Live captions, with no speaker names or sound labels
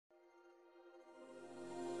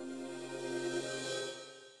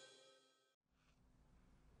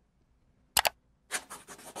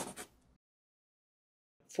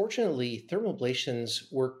Fortunately, thermal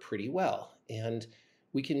ablations work pretty well, and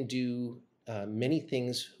we can do many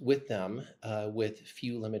things with them with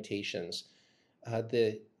few limitations.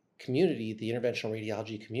 The community, the interventional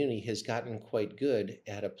radiology community, has gotten quite good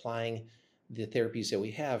at applying the therapies that we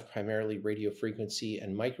have, primarily radio frequency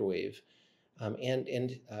and microwave,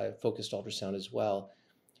 and focused ultrasound as well.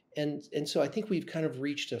 And so I think we've kind of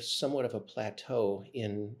reached a somewhat of a plateau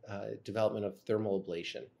in development of thermal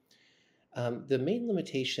ablation. The main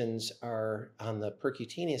limitations are on the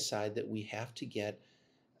percutaneous side that we have to get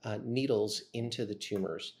needles into the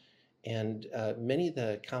tumors. And many of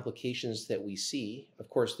the complications that we see, of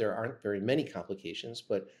course, there aren't very many complications,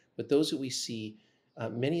 but those that we see,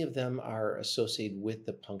 many of them are associated with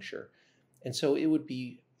the puncture. And so it would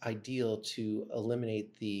be ideal to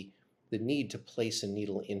eliminate the need to place a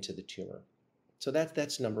needle into the tumor. So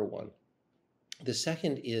that's number one. The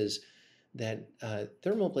second is that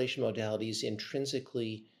thermal ablation modalities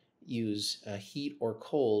intrinsically use heat or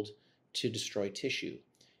cold to destroy tissue.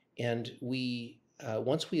 And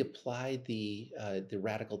once we apply the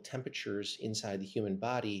radical temperatures inside the human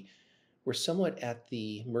body, we're somewhat at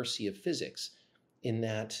the mercy of physics in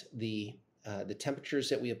that the temperatures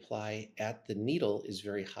that we apply at the needle is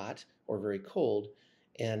very hot or very cold.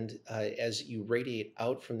 And as you radiate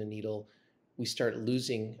out from the needle, we start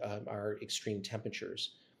losing our extreme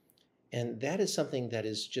temperatures. And that is something that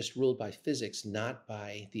is just ruled by physics, not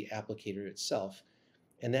by the applicator itself.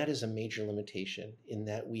 And that is a major limitation in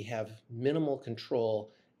that we have minimal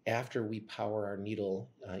control after we power our needle,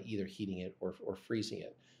 either heating it or freezing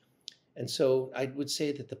it. And so I would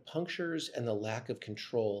say that the punctures and the lack of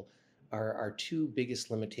control are our two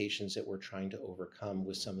biggest limitations that we're trying to overcome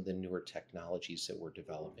with some of the newer technologies that we're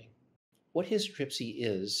developing. What histotripsy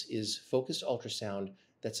is focused ultrasound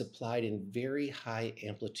that's applied in very high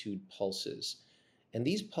amplitude pulses. And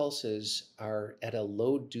these pulses are at a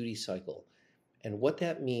low duty cycle. And what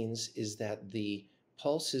that means is that the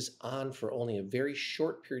pulse is on for only a very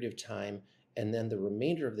short period of time, and then the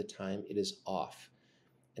remainder of the time it is off.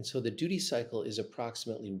 And so the duty cycle is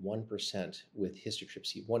approximately 1% with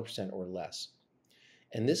histotripsy, 1% or less.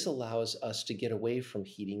 And this allows us to get away from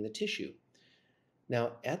heating the tissue.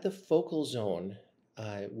 Now, at the focal zone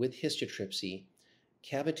with histotripsy,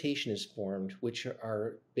 cavitation is formed, which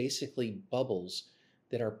are basically bubbles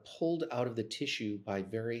that are pulled out of the tissue by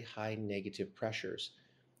very high negative pressures.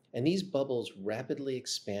 And these bubbles rapidly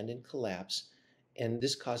expand and collapse, and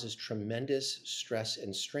this causes tremendous stress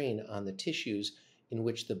and strain on the tissues in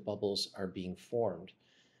which the bubbles are being formed.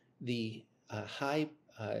 The high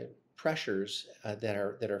pressures that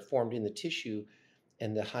are formed in the tissue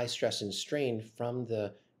and the high stress and strain from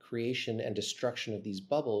the creation and destruction of these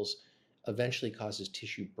bubbles eventually causes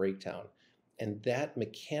tissue breakdown. And that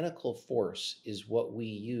mechanical force is what we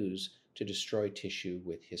use to destroy tissue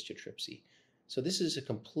with histotripsy. So this is a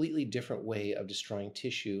completely different way of destroying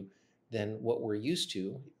tissue than what we're used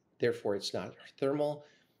to. Therefore, it's not thermal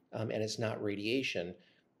and it's not radiation.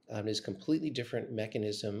 It's a completely different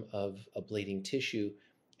mechanism of ablating tissue,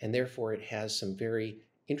 and therefore it has some very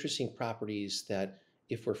interesting properties that,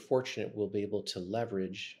 if we're fortunate, we'll be able to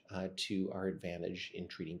leverage to our advantage in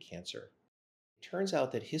treating cancer. It turns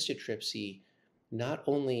out that histotripsy not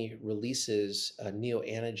only releases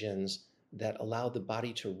neoantigens that allow the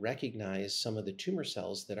body to recognize some of the tumor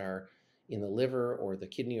cells that are in the liver or the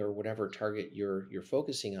kidney or whatever target you're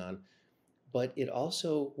focusing on, but it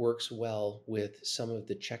also works well with some of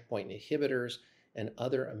the checkpoint inhibitors and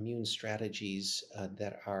other immune strategies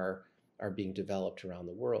that are being developed around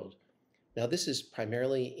the world. Now, this is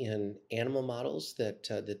primarily in animal models that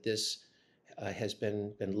this has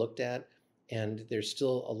been looked at, and there's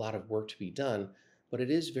still a lot of work to be done, but it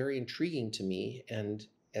is very intriguing to me. And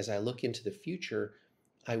as I look into the future,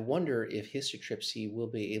 I wonder if histotripsy will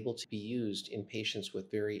be able to be used in patients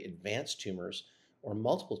with very advanced tumors or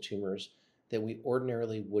multiple tumors that we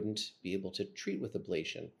ordinarily wouldn't be able to treat with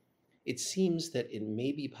ablation. It seems that it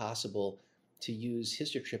may be possible to use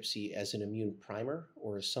histotripsy as an immune primer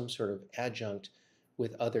or as some sort of adjunct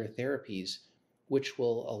with other therapies, which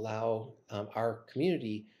will allow our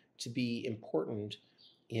community to be important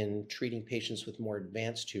in treating patients with more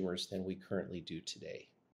advanced tumors than we currently do today.